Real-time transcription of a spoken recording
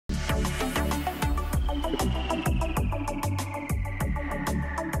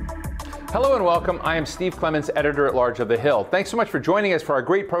Hello and welcome. I am Steve Clemons, editor-at-large of The Hill. Thanks so much for joining us for our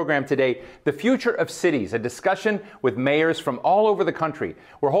great program today, The Future of Cities, a discussion with mayors from all over the country.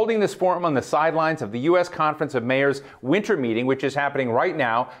 We're holding this forum on the sidelines of the U.S. Conference of Mayors winter meeting, which is happening right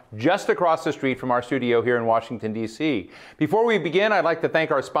now just across the street from our studio here in Washington, D.C. Before we begin, I'd like to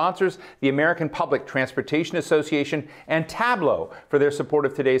thank our sponsors, the American Public Transportation Association and Tableau, for their support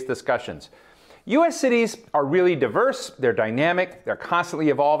of today's discussions. U.S. cities are really diverse, they're dynamic, they're constantly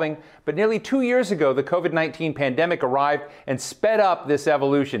evolving, but nearly 2 years ago, the COVID-19 pandemic arrived and sped up this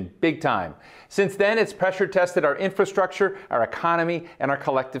evolution big time. Since then, it's pressure tested our infrastructure, our economy, and our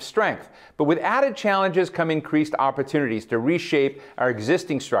collective strength. But with added challenges come increased opportunities to reshape our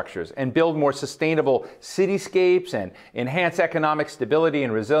existing structures and build more sustainable cityscapes and enhance economic stability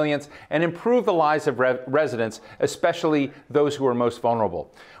and resilience and improve the lives of residents, especially those who are most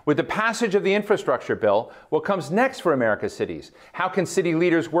vulnerable. With the passage of the infrastructure bill, what comes next for America's cities? How can city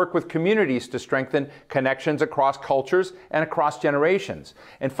leaders work with communities to strengthen connections across cultures and across generations?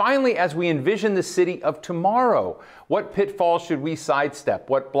 And finally, as we envision the city of tomorrow, what pitfalls should we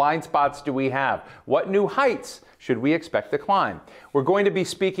sidestep? What blind spots do we have? What new heights should we expect to climb? We're going to be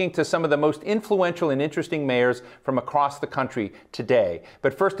speaking to some of the most influential and interesting mayors from across the country today.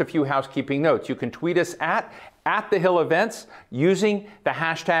 But first, a few housekeeping notes. You can tweet us at The Hill Events using the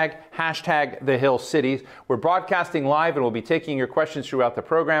hashtag #TheHillCities. We're broadcasting live and we'll be taking your questions throughout the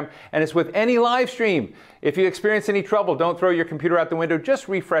program. And it's with any live stream. If you experience any trouble, don't throw your computer out the window. Just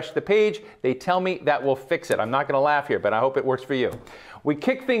refresh the page. They tell me that will fix it. I'm not going to laugh here, but I hope it works for you. We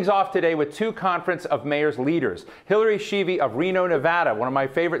kick things off today with two Conference of Mayors leaders. Hillary Schieve of Reno, Nevada, one of my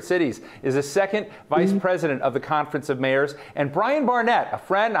favorite cities, is the second vice president of the Conference of Mayors. And Bryan Barnett, a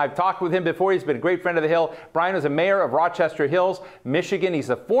friend, I've talked with him before. He's been a great friend of the Hill. Bryan was a mayor of Rochester Hills, Michigan. He's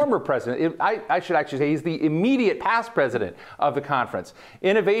the former president. I should actually say he's the immediate past president of the conference.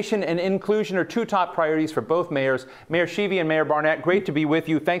 Innovation and inclusion are two top priorities for both mayors. Mayor Schieve and Mayor Barnett, great to be with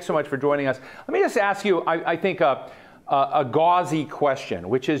you. Thanks so much for joining us. Let me just ask you, I think, a gauzy question,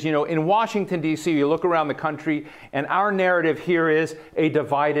 which is, you know, in Washington, D.C., you look around the country, and our narrative here is a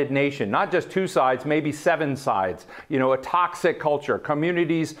divided nation, not just two sides, maybe seven sides, you know, a toxic culture,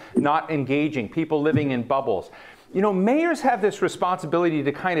 communities not engaging, people living in bubbles. You know, mayors have this responsibility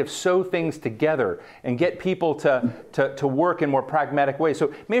to kind of sew things together and get people to work in more pragmatic ways.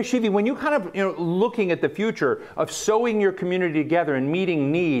 So, Mayor Schieve, when you kind of, you know, looking at the future of sewing your community together and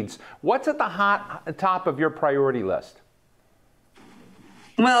meeting needs, what's at the top of your priority list?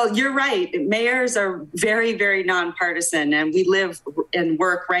 Well, you're right. Mayors are very, very nonpartisan, and we live and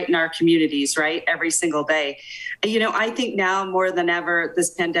work right in our communities, right, every single day. You know, I think now more than ever,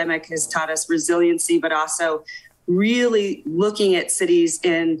 this pandemic has taught us resiliency, but also really looking at cities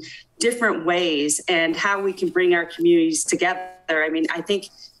in different ways and how we can bring our communities together. I mean, I think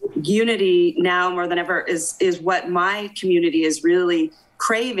unity now more than ever is what my community is really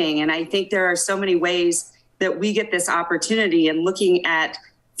craving. And I think there are so many ways that we get this opportunity in looking at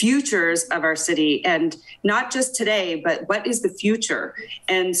futures of our city, and not just today, but what is the future?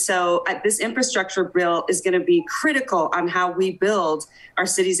 And so this infrastructure bill is going to be critical on how we build our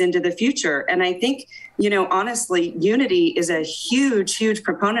cities into the future. And I think, you know, honestly, unity is a huge, huge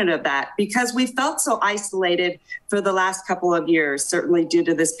proponent of that, because we felt so isolated for the last couple of years, certainly due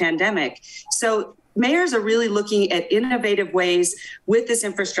to this pandemic. So mayors are really looking at innovative ways with this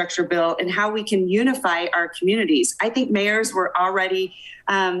infrastructure bill and how we can unify our communities. I think mayors were already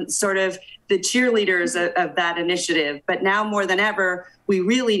sort of the cheerleaders of that initiative, but now more than ever, we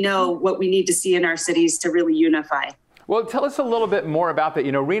really know what we need to see in our cities to really unify. Well, tell us a little bit more about that.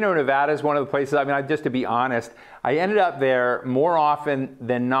 You know, Reno, Nevada is one of the places, I mean, just to be honest, I ended up there more often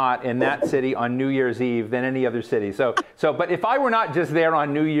than not in that city on New Year's Eve than any other city. But if I were not just there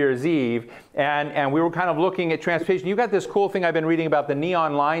on New Year's Eve and we were kind of looking at transportation, you got this cool thing I've been reading about the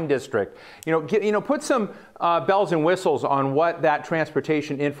Neon Line District. Put some bells and whistles on what that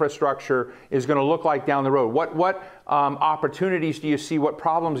transportation infrastructure is going to look like down the road. What opportunities do you see? What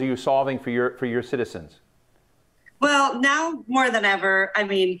problems are you solving for your citizens? Well, now more than ever, I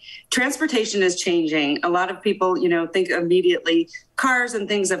mean, transportation is changing. A lot of people, you know, think immediately cars and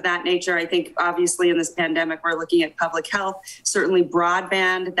things of that nature. I think obviously in this pandemic, we're looking at public health, certainly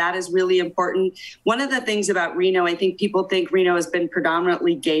broadband. That is really important. One of the things about Reno, I think people think Reno has been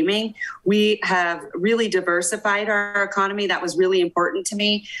predominantly gaming. We have really diversified our economy. That was really important to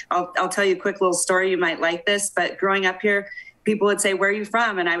me. I'll tell you a quick little story. You might like this, but growing up here, people would say, "Where are you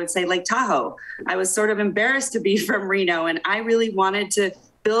from?" And I would say Lake Tahoe. I was sort of embarrassed to be from Reno, and I really wanted to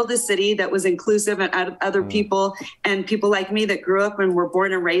build a city that was inclusive and other people and people like me that grew up and were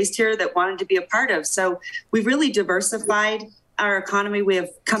born and raised here that wanted to be a part of. So we've really diversified our economy. We have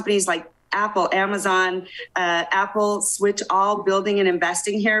companies like Apple, Amazon, Apple, Switch, all building and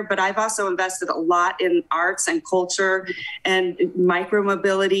investing here. But I've also invested a lot in arts and culture and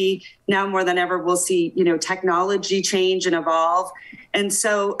micromobility. Now more than ever, we'll see, technology change and evolve. And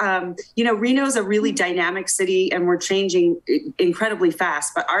so, Reno is a really dynamic city, and we're changing incredibly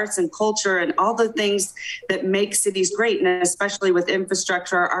fast. But arts and culture and all the things that make cities great, and especially with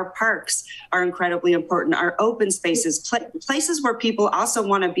infrastructure, our parks are incredibly important. Our open spaces, places where people also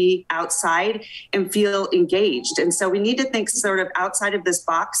want to be outside and feel engaged. And so we need to think sort of outside of this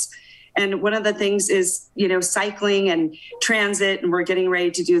box. And one of the things is, cycling and transit, and we're getting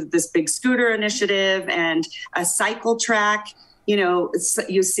ready to do this big scooter initiative and a cycle track.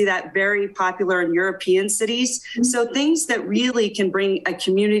 You see that very popular in European cities. So things that really can bring a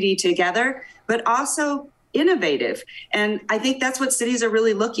community together, but also innovative. And I think that's what cities are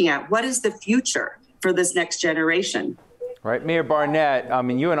really looking at. What is the future for this next generation? Right. Mayor Barnett, I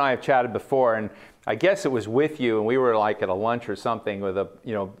mean, you and I have chatted before, and I guess it was with you, and we were like at a lunch or something with a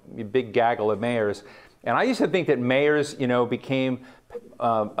big gaggle of mayors. And I used to think that mayors, became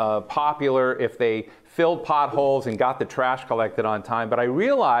popular if they filled potholes and got the trash collected on time. But I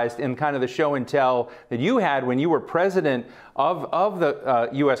realized in kind of the show and tell that you had when you were president of the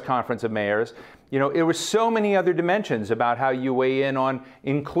U.S. Conference of Mayors, there were so many other dimensions about how you weigh in on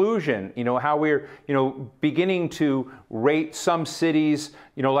inclusion, how we're, beginning to rate some cities,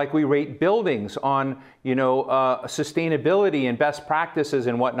 like we rate buildings on, sustainability and best practices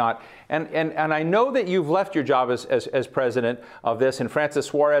and whatnot. And I know that you've left your job as president of this, and Francis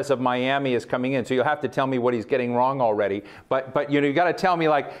Suarez of Miami is coming in, so you'll have to tell me what he's getting wrong already. But you got to tell me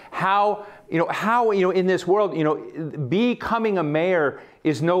how in this world, becoming a mayor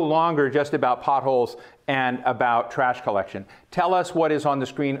is no longer just about potholes and about trash collection. Tell us what is on the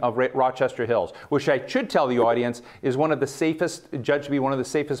screen of Rochester Hills, which I should tell the audience is one of the safest, judged to be one of the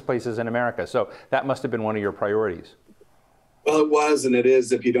safest places in America. So that must have been one of your priorities. Well, it was, and it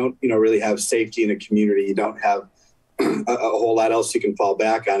is. If you don't, really have safety in a community, you don't have a whole lot else you can fall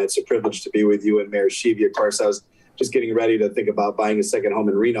back on. It's a privilege to be with you and Mayor Schieve. Of course, I was just getting ready to think about buying a second home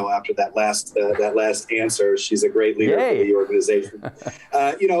in Reno after that last answer. She's a great leader for the organization.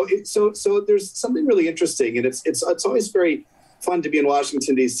 So there's something really interesting, and it's always very fun to be in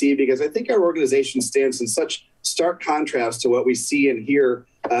Washington, D.C., because I think our organization stands in such stark contrast to what we see and hear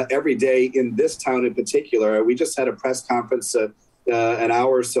every day in this town in particular. We just had a press conference an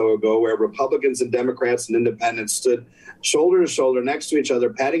hour or so ago where Republicans and Democrats and independents stood shoulder to shoulder next to each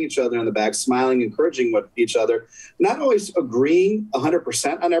other, patting each other on the back, smiling, encouraging each other, not always agreeing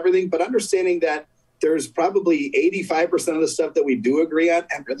 100% on everything, but understanding that there's probably 85% of the stuff that we do agree on,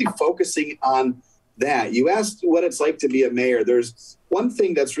 and really focusing on that. You asked what it's like to be a mayor. There's one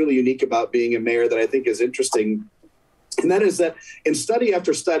thing that's really unique about being a mayor that I think is interesting, and that is that in study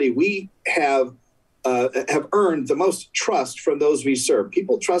after study, we have earned the most trust from those we serve.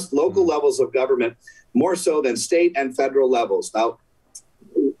 People trust local levels of government more so than state and federal levels. Now,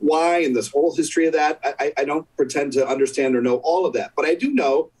 why in this whole history of that, I don't pretend to understand or know all of that, but I do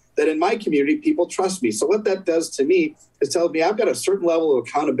know that in my community, people trust me. So what that does to me is tells me I've got a certain level of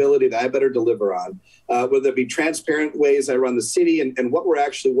accountability that I better deliver on, whether it be transparent ways I run the city and what we're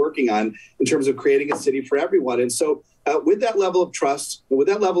actually working on in terms of creating a city for everyone. And so with that level of trust, with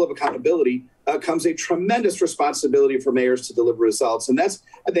that level of accountability, comes a tremendous responsibility for mayors to deliver results. And that's,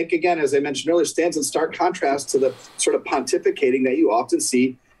 I think, again, as I mentioned earlier, stands in stark contrast to the sort of pontificating that you often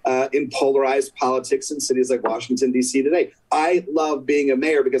see in polarized politics in cities like Washington, D.C. today. I love being a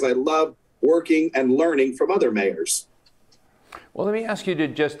mayor because I love working and learning from other mayors. Well, let me ask you to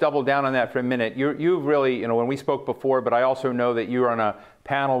just double down on that for a minute. You've really, when we spoke before, but I also know that you were on a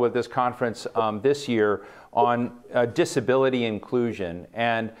panel with this conference this year on disability inclusion.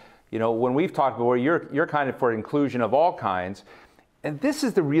 And when we've talked before, you're kind of for inclusion of all kinds. And this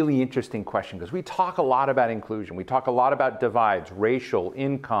is the really interesting question, because we talk a lot about inclusion. We talk a lot about divides, racial,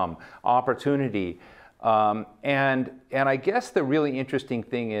 income, opportunity. And I guess the really interesting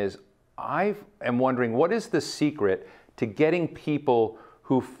thing is I am wondering, what is the secret to getting people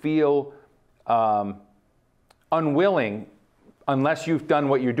who feel unwilling, unless you've done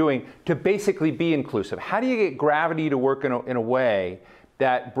what you're doing, to basically be inclusive? How do you get gravity to work in a way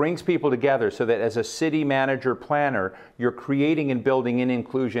that brings people together so that as a city manager, planner, you're creating and building in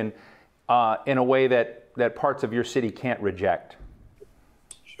inclusion in a way that parts of your city can't reject?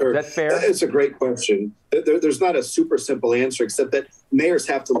 Sure. Is that fair? It's a great question. There's not a super simple answer, except that mayors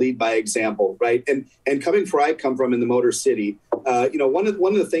have to lead by example, right? And coming from where I come from in the Motor City, one of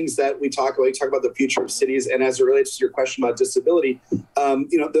the things that we talk about the future of cities, and as it relates to your question about disability,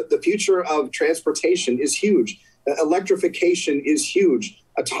 the future of transportation is huge. Electrification is huge.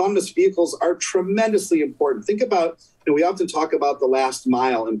 autonomous vehicles are tremendously important. Think about, we often talk about the last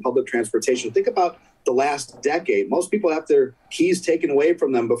mile in public transportation. Think about the last decade. Most people have their keys taken away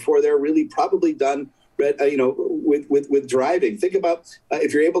from them before they're really probably done with driving. Think about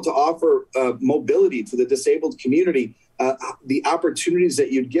if you're able to offer mobility to the disabled community, the opportunities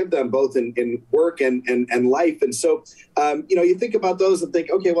that you'd give them both in work and life. And so, you think about those and think,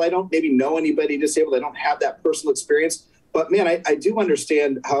 okay, well, I don't maybe know anybody disabled. I don't have that personal experience. But man, I do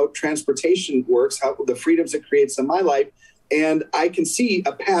understand how transportation works, how the freedoms it creates in my life. And I can see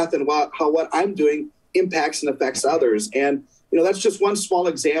a path and how what I'm doing impacts and affects others. And, that's just one small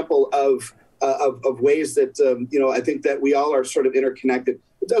example of ways that, I think that we all are sort of interconnected.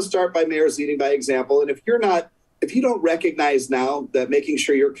 It does start by mayors leading by example. And if you don't recognize now that making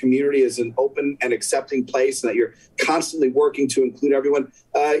sure your community is an open and accepting place and that you're constantly working to include everyone,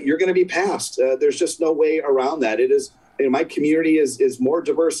 you're going to be passed. There's just no way around that. It is, my community is more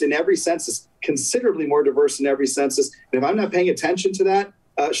diverse in every census, considerably more diverse in every census. And if I'm not paying attention to that,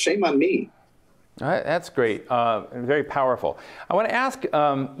 shame on me. All right, that's great, very powerful. I want to ask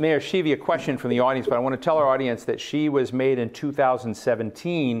Mayor Schieve a question from the audience, but I want to tell our audience that she was made in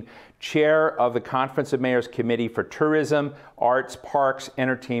 2017 chair of the Conference of Mayors Committee for Tourism, Arts, Parks,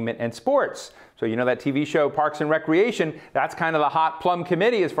 Entertainment, and Sports. So that TV show Parks and Recreation, that's kind of the hot plum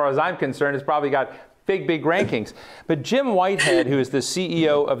committee as far as I'm concerned. It's probably got big rankings. But Jim Whitehead, who is the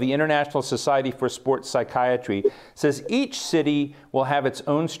CEO of the International Society for Sports Psychiatry, says each city will have its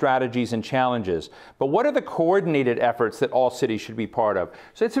own strategies and challenges. But what are the coordinated efforts that all cities should be part of?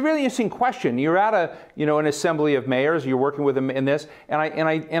 So it's a really interesting question. You're at an assembly of mayors. You're working with them in this, and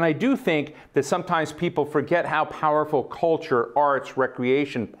I do think that sometimes people forget how powerful culture, arts,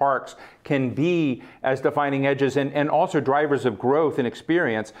 recreation, parks can be as defining edges and also drivers of growth and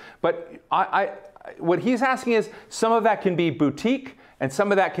experience. But what he's asking is some of that can be boutique and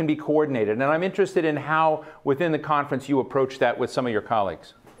some of that can be coordinated. And I'm interested in how within the conference you approach that with some of your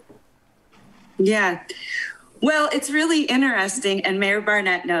colleagues. Yeah. Well, it's really interesting, and Mayor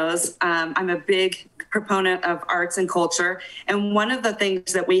Barnett knows I'm a big proponent of arts and culture. And one of the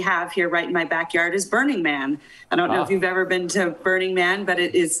things that we have here right in my backyard is Burning Man. I don't know if you've ever been to Burning Man, but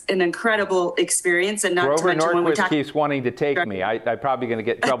it is an incredible experience. And not Grover to mention Norquist when we talk keeps wanting to take me. I'm probably going to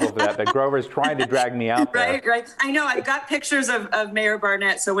get in trouble for that, but Grover's trying to drag me out there. Right. I know. I've got pictures of Mayor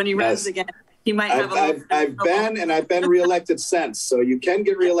Barnett, so when he runs again, he might have I've been reelected since, so you can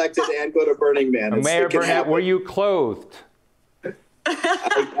get reelected and go to Burning Man. Mayor Barnett, were you clothed?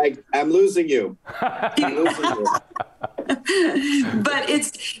 I'm losing you. I'm losing you. But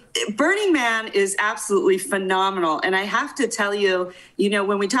Burning Man is absolutely phenomenal. And I have to tell you,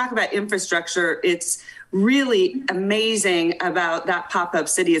 when we talk about infrastructure, it's really amazing about that pop-up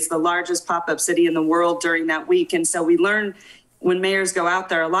city. It's the largest pop-up city in the world during that week. And so we learn when mayors go out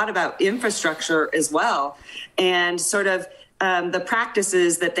there a lot about infrastructure as well, and sort of the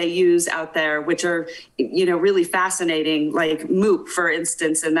practices that they use out there, which are, really fascinating, like MOOP, for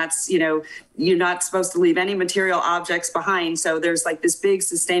instance. And that's, you're not supposed to leave any material objects behind. So there's like this big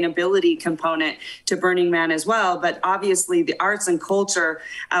sustainability component to Burning Man as well. But obviously the arts and culture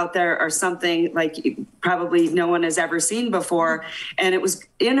out there are something like probably no one has ever seen before. And it was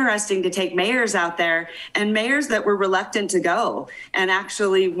interesting to take mayors out there, and mayors that were reluctant to go. And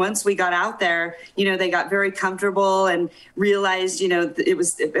actually, once we got out there, they got very comfortable and realized, it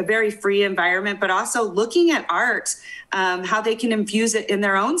was a very free environment, but also looking at art, how they can infuse it in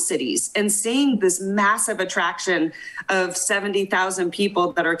their own cities, and seeing this massive attraction of 70,000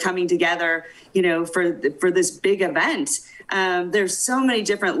 people that are coming together, for this big event. There's so many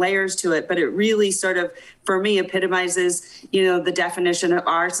different layers to it, but it really sort of, for me, epitomizes, the definition of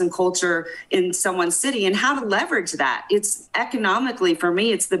arts and culture in someone's city and how to leverage that. It's economically, for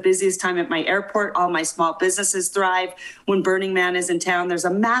me, it's the busiest time at my airport. All my small businesses thrive when Burning Man is in town. There's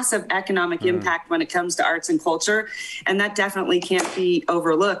a massive economic impact when it comes to arts and culture, and that definitely can't be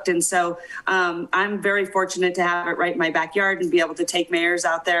overlooked. And so I'm very fortunate to have it right in my backyard and be able to take mayors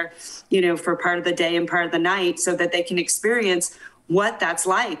out there, for part of the day and part of the night so that they can experience what that's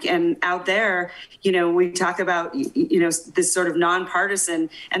like. And out there, we talk about, this sort of nonpartisan,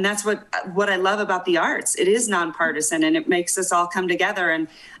 and that's what I love about the arts. It is nonpartisan, and it makes us all come together. And,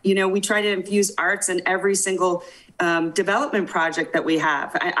 we try to infuse arts in every single development project that we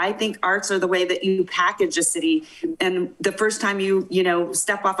have. I think arts are the way that you package a city. And the first time you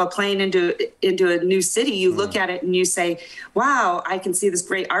step off a plane into a new city, you look at it and you say, wow, I can see this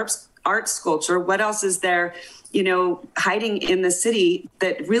great art sculpture. What else is there hiding in the city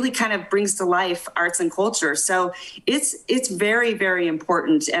that really kind of brings to life arts and culture. So it's very, very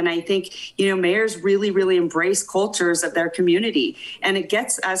important. And I think, mayors really, really embrace cultures of their community. And it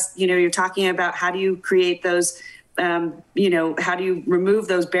gets us, you're talking about how do you create those, how do you remove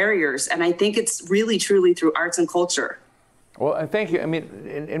those barriers? And I think it's really, truly through arts and culture. Well, thank you. I mean,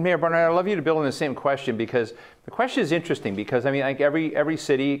 and Mayor Barnett, I'd love you to build on the same question, because the question is interesting, because I mean, like every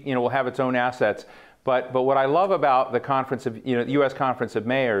city, will have its own assets. But what I love about the conference of, the U.S. Conference of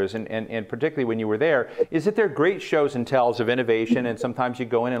Mayors, and particularly when you were there, is that they're great shows and tells of innovation. And sometimes you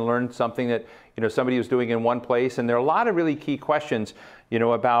go in and learn something that, somebody was doing in one place. And there are a lot of really key questions,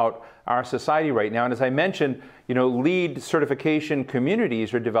 about our society right now. And as I mentioned, LEED certification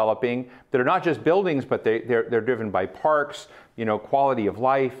communities are developing that are not just buildings, but they're driven by parks, quality of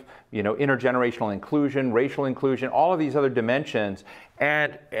life, intergenerational inclusion, racial inclusion, all of these other dimensions.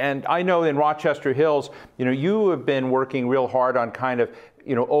 And I know in Rochester Hills, you have been working real hard on kind of,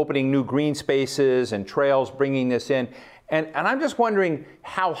 opening new green spaces and trails, bringing this in. And I'm just wondering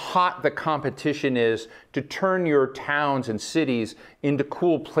how hot the competition is to turn your towns and cities into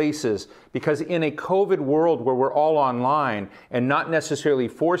cool places, because in a COVID world where we're all online and not necessarily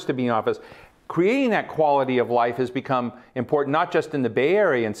forced to be in office, creating that quality of life has become important, not just in the Bay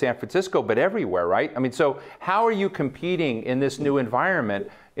Area and San Francisco, but everywhere, right? I mean, so how are you competing in this new environment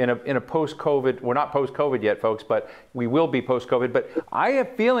in a post-COVID? We're not post-COVID yet, folks, but we will be post-COVID. But I have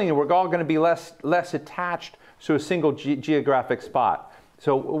a feeling that we're all going to be less attached to a single geographic spot.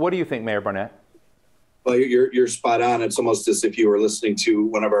 So what do you think, Mayor Barnett? Well, you're spot on. It's almost as if you were listening to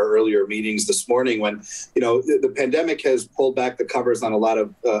one of our earlier meetings this morning, when the pandemic has pulled back the covers on a lot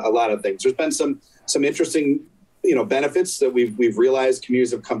of things. There's been some interesting benefits that we've realized.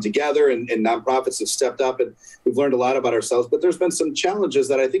 Communities have come together, and nonprofits have stepped up, and we've learned a lot about ourselves. But there's been some challenges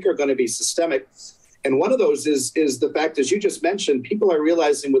that I think are going to be systemic. And one of those is the fact, as you just mentioned, people are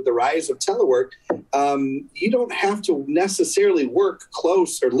realizing with the rise of telework, you don't have to necessarily work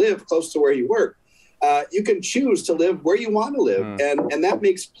close or live close to where you work. You can choose to live where you want to live. And that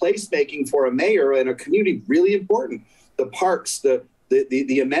makes placemaking for a mayor and a community really important. The parks,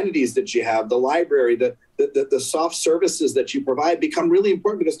 the amenities that you have, the library, the soft services that you provide become really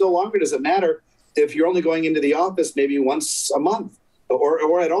important, because no longer does it matter if you're only going into the office maybe once a month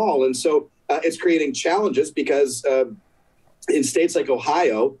or at all. And so it's creating challenges, because in states like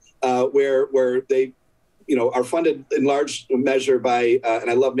Ohio, where they are funded in large measure by, and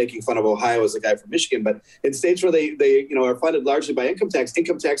I love making fun of Ohio as a guy from Michigan, but in states where they are funded largely by income tax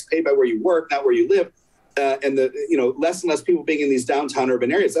paid by where you work, not where you live, and less and less people being in these downtown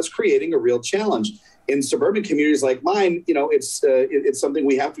urban areas, that's creating a real challenge. In suburban communities like mine, it's something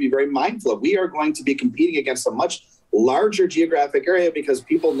we have to be very mindful of. We are going to be competing against a much larger geographic area, because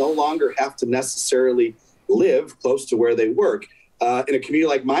people no longer have to necessarily live close to where they work. In a community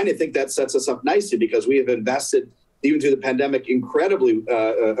like mine, I think that sets us up nicely, because we have invested, even through the pandemic, incredibly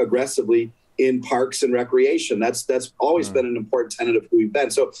aggressively in parks and recreation. That's always been an important tenet of who we've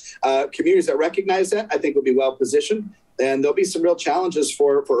been. So communities that recognize that, I think, will be well positioned. And there'll be some real challenges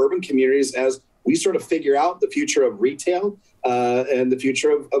for urban communities as we sort of figure out the future of retail and the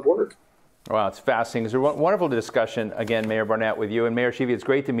future of work. Wow, it's fascinating. It's a wonderful discussion, again, Mayor Barnett, with you. And Mayor Schieve, it's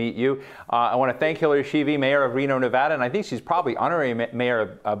great to meet you. I want to thank Hillary Schieve, Mayor of Reno, Nevada, and I think she's probably honorary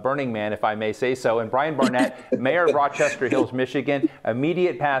mayor of Burning Man, if I may say so. And Bryan Barnett, Mayor of Rochester Hills, Michigan,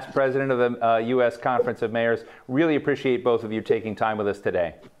 immediate past president of the U.S. Conference of Mayors. Really appreciate both of you taking time with us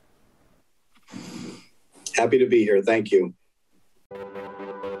today. Happy to be here. Thank you.